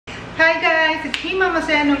Hi guys, it's me Mama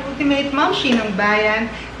Sen ng Ultimate Momshi ng Bayan.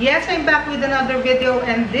 Yes, I'm back with another video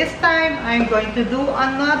and this time I'm going to do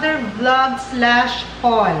another vlog slash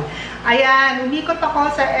haul. Ayan, umikot ako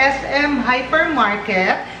sa SM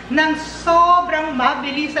Hypermarket ng sobrang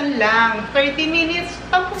mabilisan lang. 30 minutes,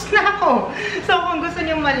 tapos na ako. So kung gusto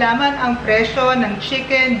niyo malaman ang presyo ng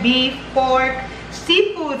chicken, beef, pork,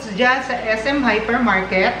 seafoods dyan sa SM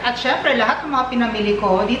Hypermarket at syempre lahat ng mga pinamili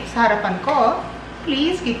ko dito sa harapan ko,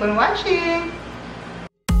 please keep on watching!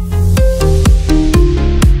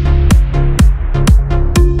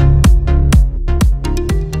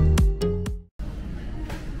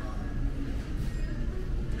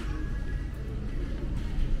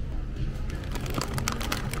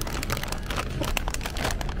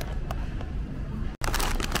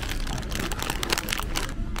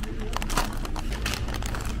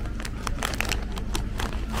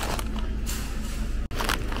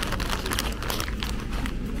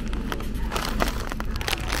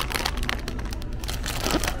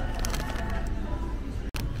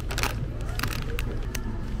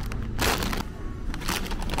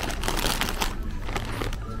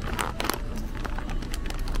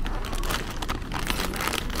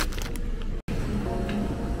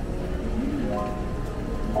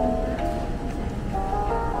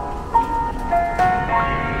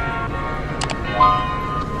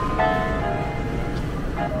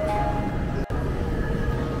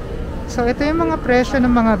 So, ito yung mga presyo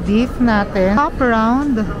ng mga beef natin. Top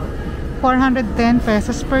round, 410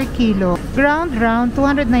 pesos per kilo. Ground round,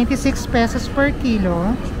 296 pesos per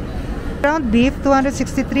kilo. Ground beef,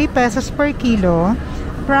 263 pesos per kilo.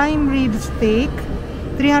 Prime rib steak,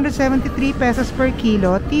 373 pesos per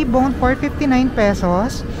kilo. T-bone, 459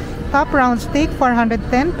 pesos. Top round steak,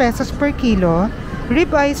 410 pesos per kilo.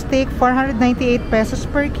 Rib eye steak, 498 pesos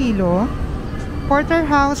per kilo.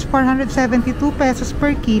 Porterhouse, 472 pesos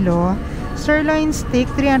per kilo. Sirloin steak,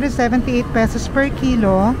 378 pesos per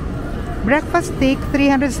kilo. Breakfast steak,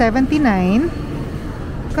 379.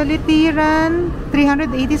 Kalitiran,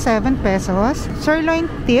 387 pesos.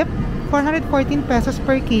 Sirloin tip, 414 pesos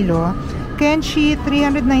per kilo. Kenchi,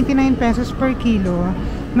 399 pesos per kilo.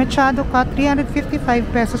 Machado cut, 355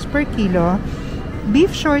 pesos per kilo.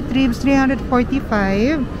 Beef short ribs,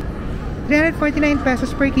 345. 349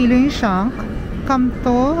 pesos per kilo yung shank.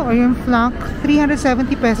 Kamto o yung flank,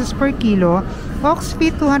 370 pesos per kilo. Ox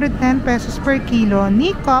feet, 210 pesos per kilo.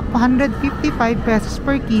 Knee cup, 155 pesos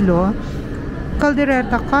per kilo.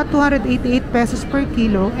 Caldereta cut, 288 pesos per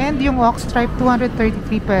kilo. And yung ox stripe,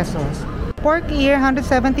 233 pesos. Pork ear,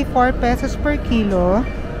 174 pesos per kilo.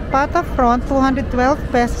 Pata front, 212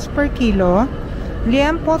 pesos per kilo.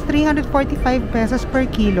 Liempo, 345 pesos per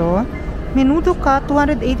kilo. Menudo cut,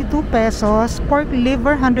 282 pesos. Pork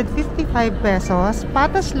liver, 155 pesos.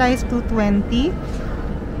 Pata slice, 220.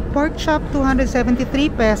 Pork chop, 273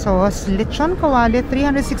 pesos. Lechon kawali,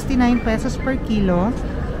 369 pesos per kilo.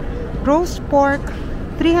 Roast pork,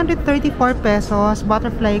 334 pesos.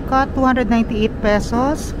 Butterfly cut, 298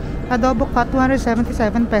 pesos. Adobo cut,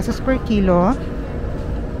 277 pesos per kilo.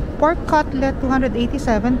 Pork cutlet,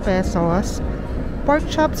 287 pesos. Pork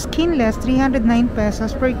chop skinless, 309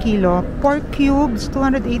 pesos per kilo. Pork cubes,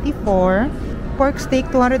 284. Pork steak,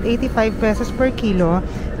 285 pesos per kilo.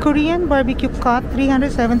 Korean barbecue cut,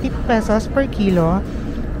 370 pesos per kilo.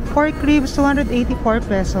 Pork ribs, 284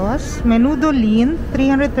 pesos. Menudo lean,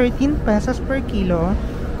 313 pesos per kilo.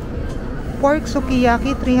 Pork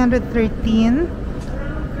sukiyaki, 313.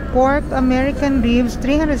 Pork American ribs,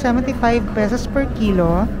 375 pesos per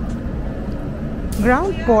kilo.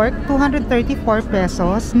 Ground pork, 234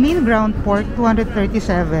 pesos. Lean ground pork,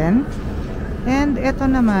 237. And ito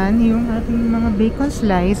naman, yung ating mga bacon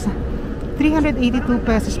slice, 382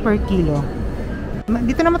 pesos per kilo.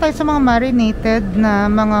 Dito naman tayo sa mga marinated na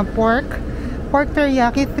mga pork. Pork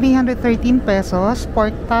teriyaki, 313 pesos.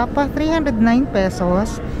 Pork tapa, 309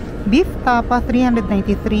 pesos. Beef tapa,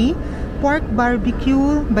 393. Pork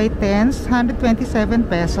barbecue by tens, 127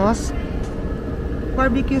 pesos.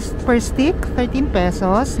 Barbecue per stick, 13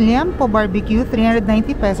 pesos. Liampo barbecue,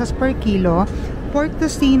 390 pesos per kilo. Pork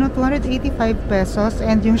tocino, 285 pesos.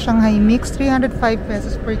 And yung Shanghai mix, 305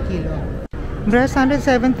 pesos per kilo. Breast,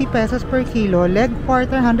 170 pesos per kilo. Leg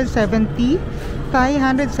quarter, 170. Thigh,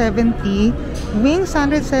 170. Wings,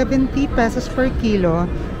 170 pesos per kilo.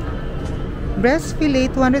 Breast fillet,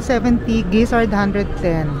 270. Gizzard,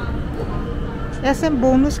 110. SM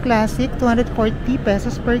bonus classic, 240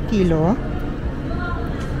 pesos per kilo.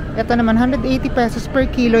 Ito naman, 180 pesos per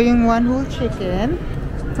kilo yung one whole chicken.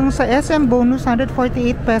 Kung sa SM bonus,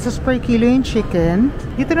 148 pesos per kilo yung chicken.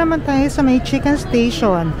 Dito naman tayo sa may chicken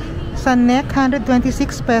station. Sa neck,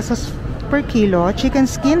 126 pesos per kilo. Chicken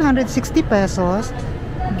skin, 160 pesos.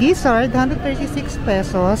 Gizzard, 136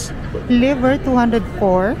 pesos. Liver,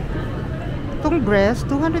 204. Itong breast,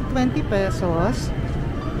 220 pesos.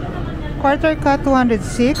 Quarter cut,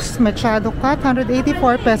 206. Machado cut,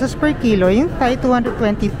 184 pesos per kilo. Yung thigh,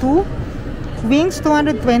 222. Wings,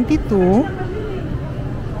 222.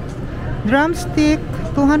 Drumstick,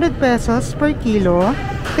 200 pesos per kilo.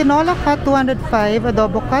 Tinola cut, 205.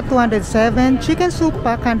 Adobo cut, 207. Chicken soup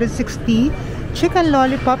pack, 160. Chicken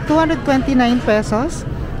lollipop, 229 pesos.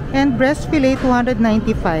 And breast fillet,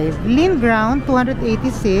 295. Lean ground,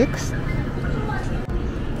 286.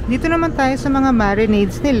 Dito naman tayo sa mga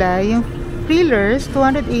marinades nila. Yung fillers,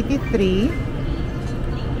 283.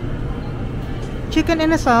 Chicken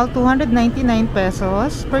and asal, 299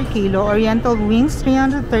 pesos per kilo. Oriental wings,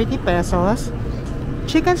 330 pesos.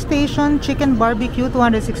 Chicken station, chicken barbecue,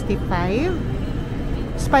 265.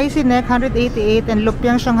 Spicy neck, 188. And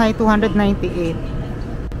lumpiang Shanghai, 298.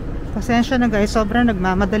 Pasensya na guys, sobrang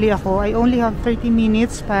nagmamadali ako. I only have 30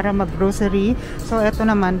 minutes para mag-grocery. So, eto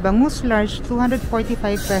naman, bangus large, 245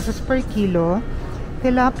 pesos per kilo.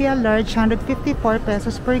 Tilapia large, 154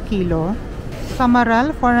 pesos per kilo.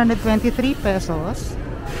 Samaral, 423 pesos.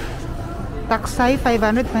 Taksay,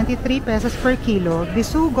 523 pesos per kilo.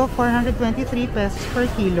 Bisugo, 423 pesos per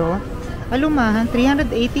kilo. Alumahan,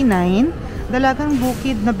 389. Dalagang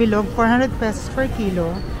bukid na bilog, 400 pesos per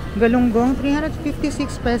kilo. Galunggong,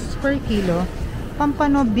 356 pesos per kilo.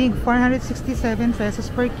 Pampano Big, 467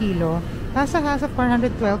 pesos per kilo. Hasa-hasa,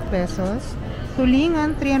 412 pesos.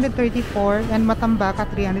 Tulingan, 334. And Matambaka,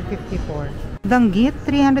 354. Danggit,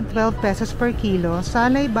 312 pesos per kilo.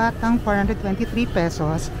 Salay Batang, 423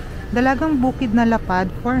 pesos. Dalagang bukid na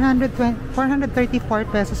lapad,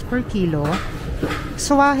 434 pesos per kilo.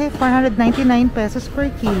 Suwahe, 499 pesos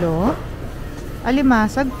per kilo.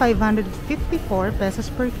 Alimasag, 554 pesos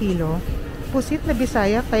per kilo. Pusit na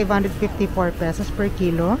Bisaya, 554 pesos per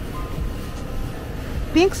kilo.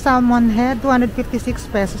 Pink salmon head, 256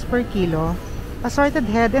 pesos per kilo. Assorted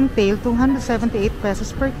head and tail, 278 pesos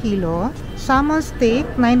per kilo. Salmon steak,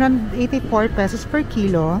 984 pesos per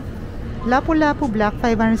kilo. Lapu-Lapu black,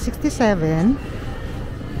 567.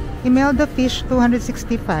 Imelda fish,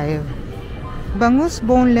 265. Bangus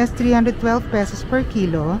boneless, 312 pesos per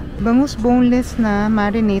kilo. Bangus boneless na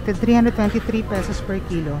marinated, 323 pesos per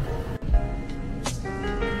kilo.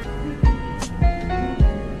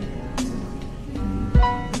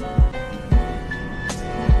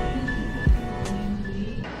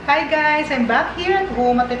 Hi guys! I'm back here at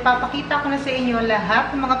home at ipapakita ko na sa inyo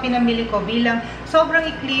lahat ng mga pinamili ko bilang sobrang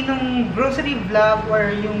ikli ng grocery vlog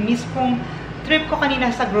or yung mismong trip ko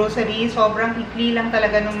kanina sa grocery. Sobrang ikli lang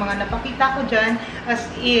talaga ng mga napakita ko dyan. As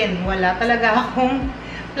in, wala talaga akong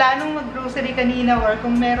planong mag-grocery kanina or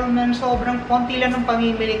kung meron man, sobrang konti lang ng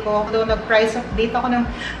pamimili ko. Although nag-price update ako ng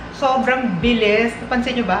sobrang bilis.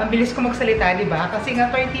 Napansin nyo ba? Ang bilis ko magsalita, diba? Kasi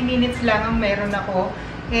nga 30 minutes lang ang meron ako.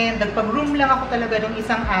 And nagpag-room lang ako talaga ng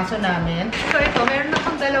isang aso namin. So ito, meron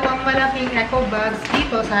akong dalawang malaking eco bags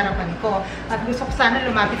dito sa harapan ko. At gusto ko sana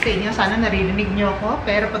lumapit sa inyo. Sana naririnig nyo ako.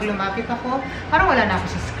 Pero pag lumapit ako, parang wala na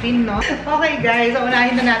ako sa screen, no? Okay guys, so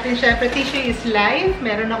unahin na natin. Syempre, tissue is life.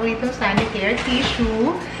 Meron ako dito sanitary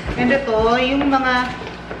tissue. And ito, yung mga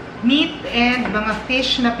meat and mga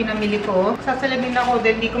fish na pinamili ko. Sasalagin ako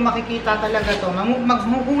dahil hindi ko makikita talaga to.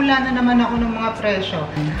 Maghuhula na naman ako ng mga presyo.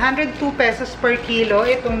 102 pesos per kilo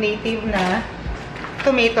itong native na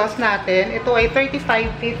tomatoes natin. Ito ay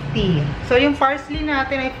 35.50. So yung parsley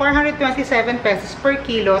natin ay 427 pesos per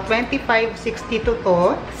kilo. 25.62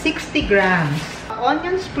 to. 60 grams.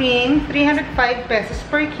 Onion spring, 305 pesos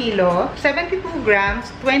per kilo. 72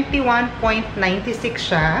 grams, 21.96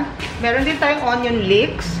 siya. Meron din tayong onion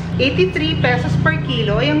leeks. 83 pesos per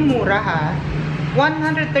kilo. Yung mura ha.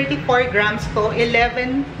 134 grams to,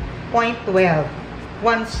 11.12.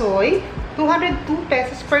 One soy, 202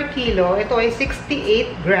 pesos per kilo. Ito ay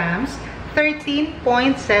 68 grams,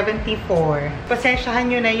 13.74.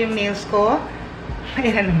 Pasensyahan nyo na yung nails ko.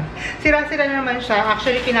 Ayan naman. Sira-sira na naman siya.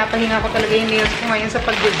 Actually, pinapahinga ko talaga yung nails ko ngayon sa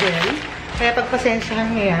pag-gel. Kaya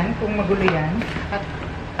pagpasensyahan nyo yan kung magulo yan. At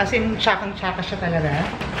as in, tsakang-tsaka siya talaga.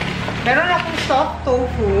 Meron akong soft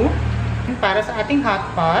tofu para sa ating hot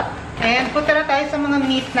pot. And punta na tayo sa mga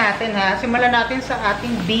meat natin ha. Simulan natin sa ating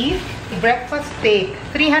beef breakfast steak.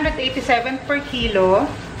 387 per kilo.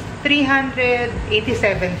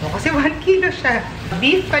 387 to. Kasi 1 kilo siya.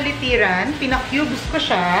 Beef kalitiran. Pinakubes ko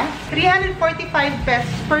siya. 345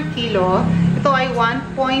 pesos per kilo. Ito ay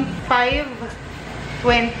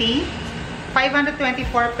 1.520.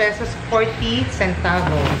 524 pesos 40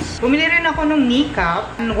 centavos. Bumili rin ako ng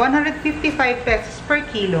kneecap. 155 pesos per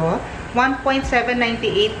kilo.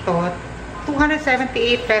 1.798 to.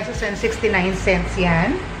 278 pesos and 69 cents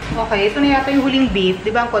yan. Okay, ito na yata yung huling beef.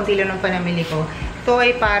 Di ba ang konti lang ng panamili ko? Ito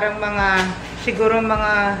ay parang mga, siguro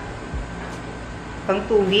mga pang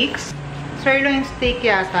 2 weeks. Sirloin steak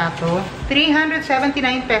yata to.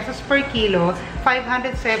 379 pesos per kilo,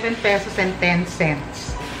 507 pesos and 10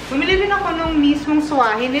 cents. Bumili rin ako nung mismong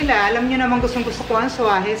swahe nila. Alam nyo naman gustong-gusto ko ang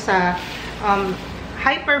swahe sa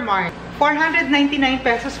Hypermarket. 499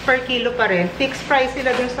 pesos per kilo pa rin. Fixed price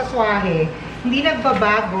sila dun sa swahe. Hindi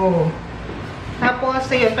nagbabago. Tapos,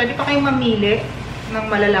 ayun, pwede pa kayong mamili ng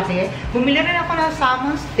malalaki. Bumili rin ako ng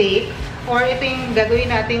salmon steak. Or ito yung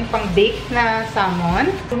gagawin natin pang-bake na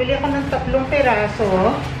salmon. Bumili ako ng 3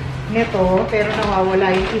 peraso nito, pero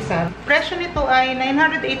nawawala yung isa. Presyo nito ay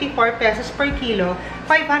 984 pesos per kilo,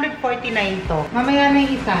 549 to. Mamaya na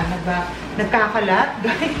yung isa. Nagkakalat,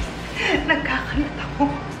 guys. Nagkakalat ako.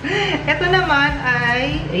 Ito naman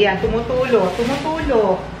ay, ayan, tumutulo.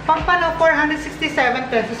 Pampano, 467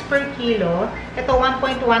 pesos per kilo. Ito,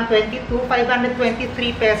 1.122,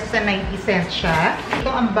 523 pesos and 90 cents siya. Ito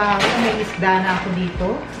ang bago, may isda na ako dito.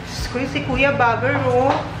 Si Kuya Bagger, oh.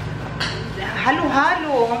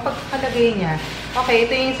 Halo-halo ang pagkakalagay niya. Okay,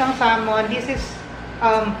 ito yung isang salmon. This is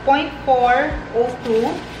 0.402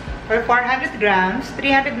 or 400 grams,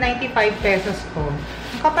 395 pesos to.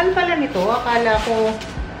 Ang kapal pala nito, akala ko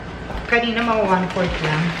kanina mga 1/4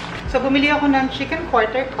 lang. So, bumili ako ng chicken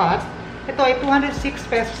quarter cut. Ito ay 206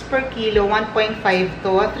 pesos per kilo, 1.5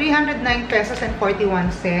 to, 309 pesos and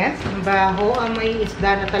 41 cents. Ang baho, amoy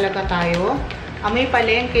isda na talaga tayo. Amoy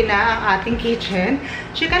palengke na ang ating kitchen.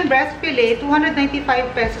 Chicken breast fillet, 295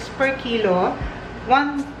 pesos per kilo,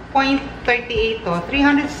 1.38 to,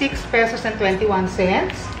 306 pesos and 21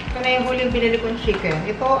 cents. Ito na yung huling binili kong chicken.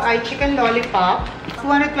 Ito ay chicken lollipop,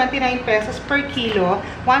 229 pesos per kilo,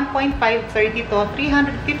 1.530 to,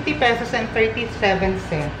 350 pesos and 37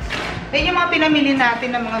 cents. Yan yung mga pinamili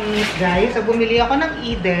natin ng mga meat, guys. So, bumili ako ng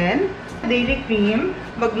Eden, Dairy Cream,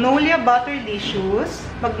 Magnolia Butterlicious,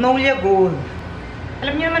 Magnolia Gold.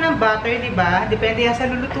 Alam niyo naman ang butter, di ba? Depende yan sa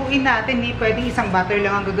lulutuin natin. Hindi pwedeng isang butter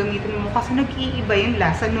lang ang gagamitin mo kasi nag-iiba yung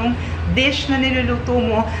lasa nung dish na niluluto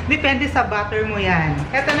mo. Depende sa butter mo yan.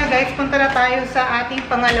 Eto na, guys, punta na tayo sa ating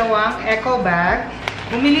pangalawang eco bag.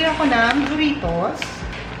 Bumili ako ng Doritos,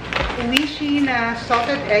 Uwishi na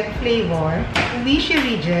salted egg flavor, Uwishi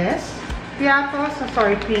Ridges, Piatos na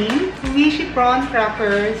sour cream, Uwishi prawn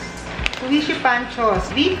crackers, Uwishi Panchos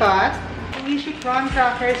V-Cut, Uwishi prawn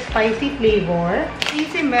crackers spicy flavor,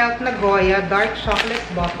 Easy Melt na Goya dark chocolate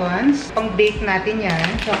buttons. Pang-bake natin yan.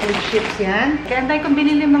 Chocolate chips yan. Kaya anday kong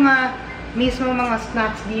binili mga mismo mga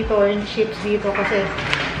snacks dito or chips dito kasi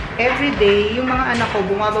everyday yung mga anak ko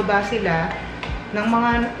bumababa sila ng mga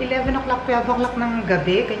 11 o'clock, 12 o'clock ng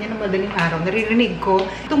gabi, kanya ng madaling araw. Naririnig ko,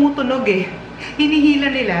 tumutunog eh.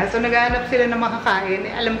 Hinihila nila. So, naghahanap sila ng makakain.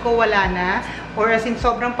 Alam ko wala na. Or as in,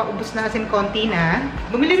 sobrang paubos na, as in, konti na.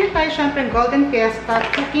 Bumili rin tayo syempre ng Golden Fiesta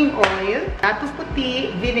cooking oil, Tato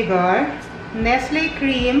Puti, vinegar, Nestle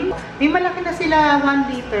cream. May malaki na sila,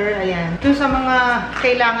 1 liter. Ayan. Ito sa mga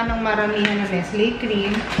kailangan ng maramihan ng Nestle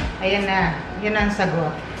cream. Ayan na. Yan ang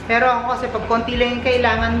sagot. Pero ako kasi pag konti lang yung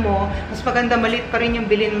kailangan mo, mas maganda maliit pa rin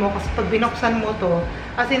yung bilhin mo kasi pag binuksan mo to,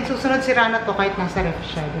 as in susunod sira na to kahit nasa ref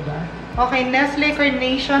siya, diba? Okay, Nestle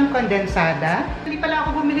Carnation Condensada. Hindi pala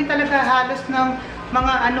ako bumili talaga halos ng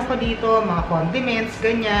mga ano ko dito, mga condiments,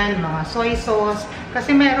 ganyan, mga soy sauce.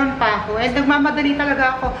 Kasi meron pa ako. And nagmamadali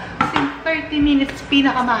talaga ako. Kasi 30 minutes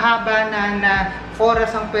pinakamahaba na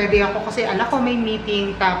oras ang pwede ako. Kasi alam ko may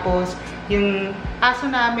meeting. Tapos yung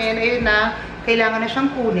aso namin, ayun na, kailangan na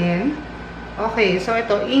siyang kunin. Okay, so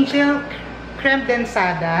ito, Angel Creme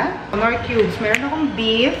Densada. More cubes. Meron akong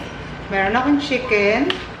beef, meron akong chicken,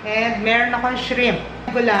 and meron akong shrimp.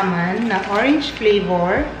 Gulaman na orange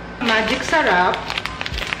flavor, magic sarap,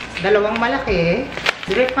 dalawang malaki,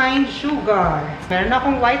 refined sugar. Meron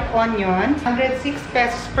akong white onion, 106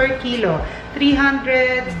 pesos per kilo,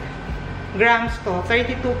 300 grams to,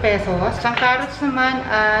 32 pesos. Ang carrots naman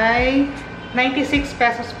ay 96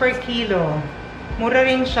 pesos per kilo. Mura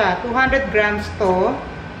rin siya. 200 grams to,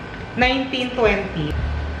 19.20.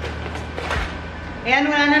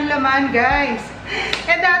 Ayan, wala nang laman, guys.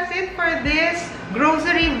 And that's it for this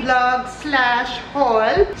grocery vlog /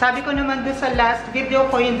 haul. Sabi ko naman doon sa last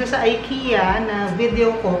video ko, yun doon sa IKEA na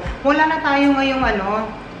video ko, wala na tayo ngayong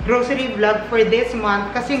grocery vlog for this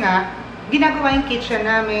month kasi nga, ginagawa yung kitchen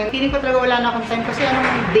namin. Feeling ko talaga wala na akong time kasi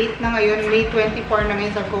anong date na ngayon, May 24 na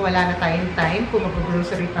ngayon, sabi ko wala na tayong time kung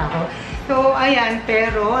mag-grocery pa ako. So, ayan,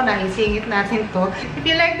 pero naisingit natin to. If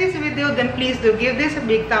you like this video, then please do give this a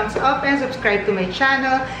big thumbs up and subscribe to my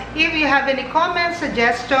channel. If you have any comments,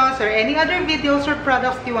 suggestions, or any other videos or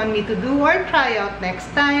products you want me to do or try out next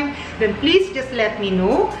time, then please just let me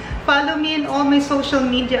know. Follow me in all my social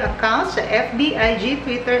media accounts, FB, IG,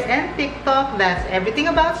 Twitter, and TikTok. That's everything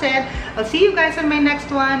about said. I'll see you guys on my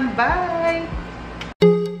next one. Bye!